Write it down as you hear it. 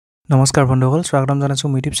নমস্কাৰ বন্ধুসকল স্বাগতম জনাইছো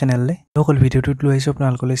ইউটিউব চেনেললৈ সকল ভিডিঅ'টোত লৈ আহিছো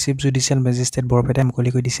আপোনালোকলৈ চিফ জুডিচিয়েল মেজিষ্ট্ৰেট বৰপেটা মুকলি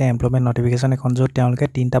কৰি দিছে এমপ্লয়মেণ্ট নটিফিকেশ্যন এখন য'ত তেওঁলোকে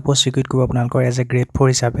 3টা পোষ্ট ৰিক্ৰুইট কৰিব আপোনালোকৰ এজ এ গ্ৰেড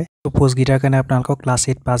 4 হিচাপে তো পোষ্ট গিটাৰ কাৰণে আপোনালোকক ক্লাছ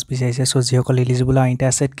 8 পাছ বিচাৰিছে সো যিসকল এলিজিবল আৰু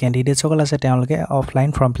ইণ্টাৰেষ্টেড কেণ্ডিডেটছ সকল আছে তেওঁলোকে অফলাইন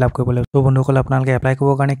ফৰ্ম ফিল আপ কৰিব লাগিব তো বন্ধুসকল আপোনালোকে এপ্লাই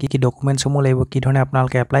কৰিবৰ কাৰণে কি ডকুমেণ্টছ সমূহ লাগিব কি ধৰণে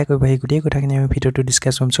আপোনালোকে এপ্লাই কৰিব সেই গোটেই কথাখিনি আমি ভিডিঅ'টো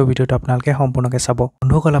ডিছকাছ কৰিম সো ভিডিঅ'টো আপোনালোকে সম্পূৰ্ণকৈ চাব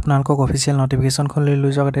বন্ধুসকল আপোনালোকক অফিচিয়েল নটিফিকেশ্যনখন লৈ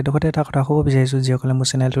যোৱাৰ আগতে এটা কথা ক'ব বিচাৰিছো যিসকলে মোৰ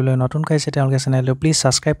চেনেলটোলৈ নতুনকৈ আহিছে তেওঁলোকে চেনেলটো প্লিজ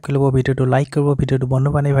সাবস্ক্ৰাইব কৰি ল'ব ভিডিঅ'টো লাইক ভিডিঅ'টো বন্ধু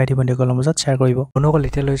বান্ধৱী ভাইটি ভণ্টিসকলৰ মাজত শ্বেয়াৰ কৰিব বন্ধুসকল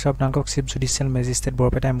এতিয়া লৈছো আপোনালোকক চিফ জুডিচিয়েল মেজিষ্ট্ৰেট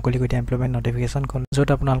বৰপেটা মুকলি কৰি এমপ্লয়মেণ্ট নটিফিকেশ্যনখন য'ত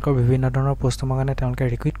আপোনালোকৰ বিভিন্ন ধৰণৰ পোষ্টসমূহৰ কাৰণে তেওঁলোকে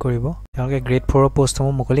ৰিক্ৰুইট কৰিব তেওঁলোকে গ্ৰেড 4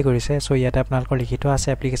 পোষ্টসমূহ মুকলি কৰিছে সো ইয়াতে আপোনালোকৰ লিখিত আছে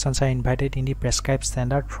applications R invited in the প্ৰেছক্ৰাইবড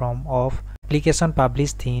standard form of application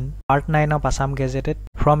published in Part 9 of Assam Gazetted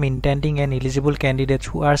from intending and eligible candidates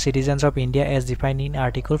who are citizens of India as defined in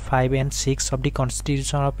Article 5 and 6 of the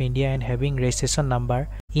Constitution of India and having registration number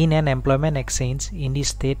in an employment exchange in the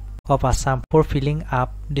state of Assam for filling up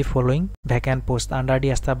the following vacant post under the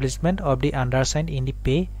establishment of the undersigned in the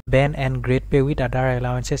pay band and grade pay with other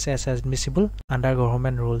allowances as admissible under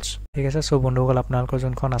government rules. ঠিক আছে so বন্ধুসকল আপোনালোকৰ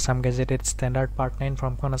যোনখন Assam gazetted standard part 9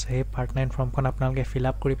 ফৰ্মখন আছে সেই part 9 ফৰ্মখন আপোনালোকে ফিল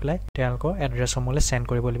আপ কৰি পেলাই তেওঁলোকৰ এড্ৰেছসমূহলৈ সেন্ড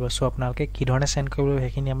কৰিব লাগিব সো আপোনালোকে কি ধৰণে সেন্ড কৰিব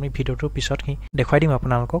সেইখিনি আমি ভিডিঅ'টোৰ পিছত দেখুৱাই দিম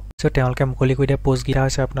আপোনালোকক সো তেওঁলোকে মুকলি কৰি দিয়া পোষ্ট গিটা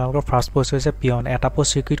হৈছে আপোনালোকৰ ফাৰ্ষ্ট পোষ্ট হৈছে পিয়ন এটা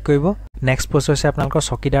পোষ্ট ৰিক্ৰুইট কৰিব নেক্সট পোষ্ট হৈছে আপোনালোকৰ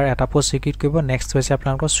চকীদাৰ এটা পোষ্ট ৰিক্ৰুইট কৰিব নেক্সট হৈছে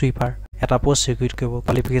আপোনালোকৰ সুইপাৰ এটা পোষ্ট ৰিক্ৰুইট কৰিব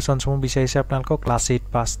কোৱালিফিকেশনসমূহ বিচাৰিছে আপোনালোকক ক্লাছ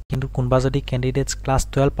 8 পাছ কিন্তু কোনবা যদি ক্যান্ডিডেটস ক্লাছ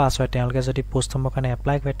 12 পাছ হয় তেওঁলোকে যদি পোষ্টসমূহৰ কাৰণে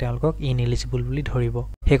এপ্লাই কৰে তেওঁলোকক ইনএলিজিবল বুলি ধৰিব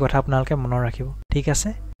সেই কথা আপোনালোকে মনত ৰাখিব ঠিক আছে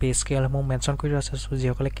পে স্কেলসমূহ মেনশন কৰি আছে সো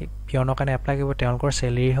যিসকলে পিয়নৰ কাৰণে এপ্লাই কৰিব তেওঁলোকৰ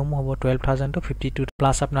চেলেৰিসমূহ হ'ব 12000 টু 52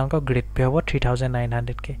 প্লাছ আপোনালোকৰ গ্ৰেড পে হ'ব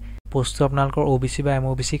 3900 কে পোষ্টটো আপোনালোকৰ ওবিসি বা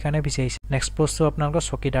এমওবিসি কাৰণে বিচাৰিছে নেক্সট পোষ্টটো আপোনালোকৰ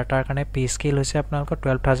চকীদাৰ তাৰ কাৰণে পে স্কেল হৈছে আপোনালোকৰ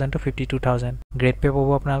 12000 টু 52000 গ্ৰেড পে পাব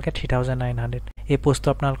আপোনালোকে 3900 এই পোষ্টটো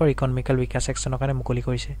আপোনালোকৰ ইকনমিক্যাল বিকাশ সেকশনৰ কাৰণে মুকলি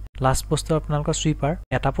কৰিছে লাষ্ট পোষ্টটো আপোনালোকৰ সুইপাৰ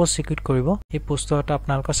এটা পোষ্ট ৰিক্ৰুইট কৰিব এই পোষ্টটো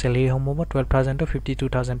আপোনালোকৰ চেলেৰি হ'ব 12000 টু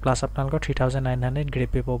 52000 প্লাছ আপোনালোকৰ 3900 গ্ৰেড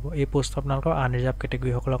পে পাব এই পোষ্ট আপোনালোকৰ আনৰিজাৰ্ভ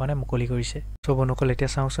কেটেগৰী সকলৰ কাৰণে মুকলি কৰিছে সো বন্ধুসকল এতিয়া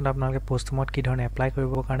চাওঁচোন আপোনালোকে পোষ্টমত কি ধৰণে এপ্লাই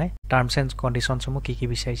কৰিবৰ কাৰণে টাৰ্মছ এণ্ড কণ্ডিশ্যনসমূহ কি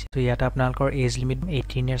বিচাৰিছে তো ইয়াতে আপোনালোকৰ এজ লিমিট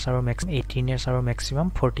 18 ইয়াৰ্ছ আৰু 18 years আৰু maximum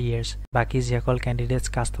 40 years বাকি যিসকল ক্যান্ডিডেটস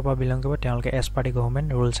কাষ্টৰ পৰা বিলং কৰিব তেওঁলোকে as per the government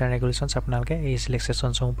rules and regulations আপোনালোকে এই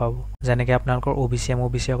ৰিলেক্সেশ্যনসমূহ পাব যেনেকৈ আপোনালোকৰ ওবিসি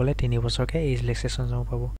এমওবিসি সকলে 3 বছৰকে এই ৰিলেক্সেশ্যনসমূহ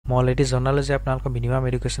পাব মই অলৰেডি জনালো যে আপোনালোকৰ মিনিমাম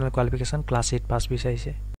এডুকেশ্যনেল কোৱালিফিকেশ্যন ক্লাছ 8 পাছ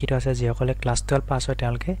বিচাৰিছে কিটো আছে যিসকলে ক্লাছ 12 পাছ হয়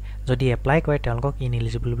তেওঁলোকে যদি এপ্লাই কৰে তেওঁলোকক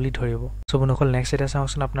ইনএলিজিবল বুলি ধৰিব সো বন্ধুসকল নেক্সট এটা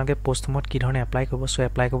চাওঁচোন আপোনালোকে পোষ্টমত কি ধৰণে এপ্লাই কৰিব সো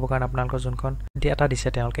এপ্লাই কৰিবৰ কাৰণে আপোনালোকৰ যোনখন ডেটা দিছে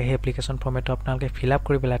তেওঁলোকে সেই এপ্লিকেশ্যন ফৰ্মেটটো আপোনালোকে ফিল আপ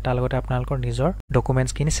কৰি পেলাই তাৰ লগতে আপোনালোকৰ নিজৰ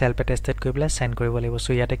ডকুমেণ্টছখিনি self-attested কৰি পেলাই সেন্ড কৰিব লাগিব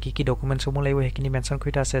সো ইয়াতে কি ডকুমেণ্টছসমূহ লাগিব সেইখিনি মেনশন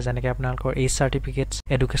কৰি আছে যেনেকৈ আপোনালোকৰ এজ সাৰ্টিফিকেটছ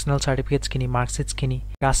এডুকেশ্যনেল সাৰ্টিফিকেটছখিনি মাৰ্কশ্বিটছখিনি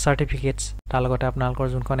কাষ্ট সাৰ্টিফিকেটছ তাৰ লগতে আপোনালোকৰ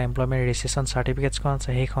যোনখন এমপ্লয়মেণ্ট ৰেজিষ্ট্ৰেশ্যন সাৰ্টিফিকেটছখন আছে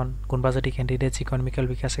সেইখন কোনবা যদি ক্যান্ডিডেটছ ইকনমিক্যাল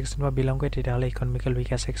বিকাশ সেকশনৰ পৰা বিলং কৰে তেতিয়াহ'লে ইকনমিক্যাল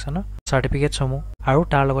বিকাশ সেকশনৰ সাৰ্টিফিকেটছসমূহ আৰু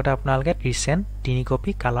তাৰ লগতে আপোনালোকে recent 3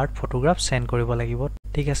 copy coloured photograph send কৰিব লাগিব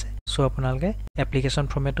ঠিক আছে সো আপোনালোকে এপ্লিকেশ্যন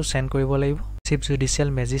ফৰ্মেটটো সেন্ড কৰিব লাগিব চিফ জুডিচিয়েল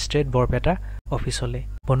মেজিষ্ট্ৰেট বৰপেটা অফিচলৈ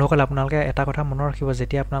বন্ধুসকল আপোনালোকে এটা কথা মনত ৰাখিব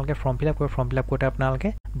যেতিয়া আপোনালোকে ফৰ্ম ফিল আপ কৰোঁতে আপোনালোকে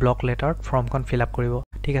ব্লক লেটাৰত ফৰ্মখন ফিল আপ কৰিব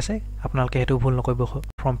ঠিক আছে আপোনালোকে হেতু ভুল নকৰিব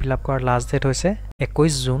ফৰ্ম ফিল আপ কৰাৰ লাষ্ট ডেট হৈছে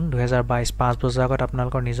 21 জুন 2022 5 বজাৰ আগত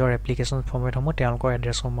আপোনালোকৰ নিজৰ এপ্লিকেশ্যন ফৰ্মেটসমূহ তেওঁলোকৰ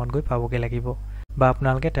এড্ৰেছসমূহত গৈ পাবগে লাগিব বা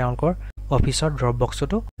আপোনালোকে তেওঁলোকৰ অফিচৰ ড্ৰপ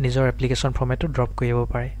বক্সটো নিজৰ এপ্লিকেশ্যন ফৰ্মেটটো ড্ৰপ কৰিব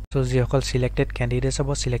পাৰে সো যিসকল সিলেক্টেড ক্যান্ডিডেটছ হ'ব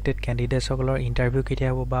সিলেক্টেড ক্যান্ডিডেটছ সকলৰ ইন্টাৰভিউ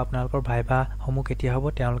কেতিয়া হ'ব বা আপোনালোকৰ ভাইভা সমূহ কেতিয়া হ'ব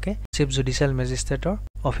তেওঁলোকে চিফ জুডিচিয়েল মেজিষ্ট্ৰেটৰ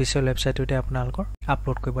অফিচিয়েল ৱেবছাইটতে আপোনালোকৰ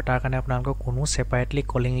আপলোড কৰিব তাৰ কাৰণে আপোনালোকৰ কোনো সেপাৰেটলি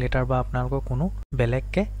কলিং লেটাৰ বা আপোনালোকৰ কোনো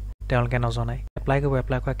বেলেগকে তেওঁলোকে নজনায় এপ্লাই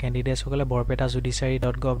কৰা ক্যান্ডিডেটছসকলে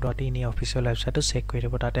barpeta.judiciary.gov.in এই অফিচিয়েল ৱেবছাইটটো চেক কৰি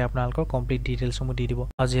দিব তাতে আপোনালোকৰ কমপ্লিট ডিটেইলছসমূহ দি দিব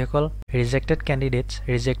আৰু যিসকল ৰিজেক্টেড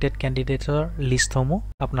ক্যান্ডিডেটছৰ লিষ্টসমূহ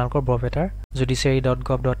আপোনালোকৰ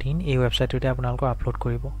barpeta.judiciary.gov.in এই ৱেবছাইটটোতে আপোনালোকৰ আপলোড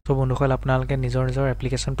কৰিব সো বন্ধুসকল আপোনালোকে নিজৰ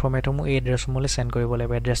এপ্লিকেশ্যন ফৰ্মেটসমূহ এই এড্ৰেছসমূহলৈ সেন্ড কৰিব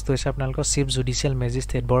লাগিব এড্ৰেছটো হৈছে আপোনালোকৰ chief judicial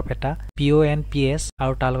magistrate Barpeta PONPS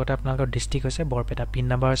আৰু তাৰ লগতে আপোনালোকৰ ডিস্ট্ৰিক্ট হৈছে বৰপেটা পিন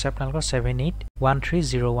নম্বৰ হৈছে আপোনালোকৰ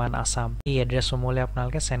 781301 আসাম এই এড্ৰেছসমূহলৈ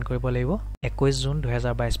আপোনালোকে সেন্ড কৰিব লাগিব 21 জুন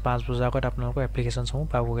 2022 5 বজাৰ আগত আপোনালোকৰ এপ্লিকেশ্যনসমূহ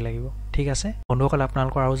পাবগৈ লাগিব ঠিক আছে বন্ধুসকল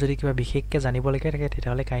আপোনালোকৰ আৰু যদি কিবা বিশেষকৈ জানিবলগীয়া থাকে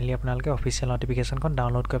তেতিয়াহ'লে কাইণ্ডলি আপোনালোকে অফিচিয়েল নটিফিকেশ্যনখন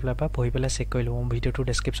ডাউনলোড কৰি পেলাই বা পঢ়ি পেলাই চেক কৰি ল'ব ভিডিঅ'টো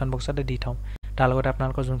ডেছক্ৰিপশ্যন বক্সতে দি থম তাৰ লগতে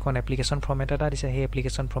আপোনালোকৰ যোনখন এপ্লিকেশ্যন ফৰ্মেট এটা দিছে সেই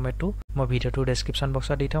এপ্লিকেশ্যন ফৰ্মেটটো মই ভিডিঅ'টো ডেছক্ৰিপশ্যন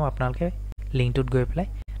বক্সত দি থম আপোনালোকে লিংকটোত গৈ পেলাই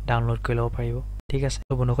ডাউনলোড কৰি ল'ব পাৰিব ঠিক আছে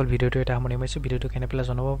তো বন্ধুসকল ভিডিঅ'টো এটা সামৰণি মাৰিছোঁ ভিডিঅ'টো কেনে পেলাই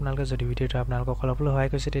জনাব আপোনালোকে যদি ভিডিঅ'টো আপোনালোকক অলপ সহায়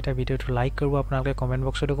কৰিছে তেতিয়া ভিডিঅ'টো লাইক কৰিব আপোনালোকে কমেণ্ট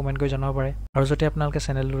বক্সতো কমেণ্ট কৰি জনাব পাৰে আৰু যদি আপোনালোকে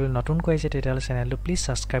চেনেলটো নতুনকৈ আহিছে তেতিয়াহ'লে চেনেলটো প্লিজ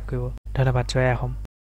ছাবস্ক্ৰাইব কৰিব ধন্যবাদ জয় আহোম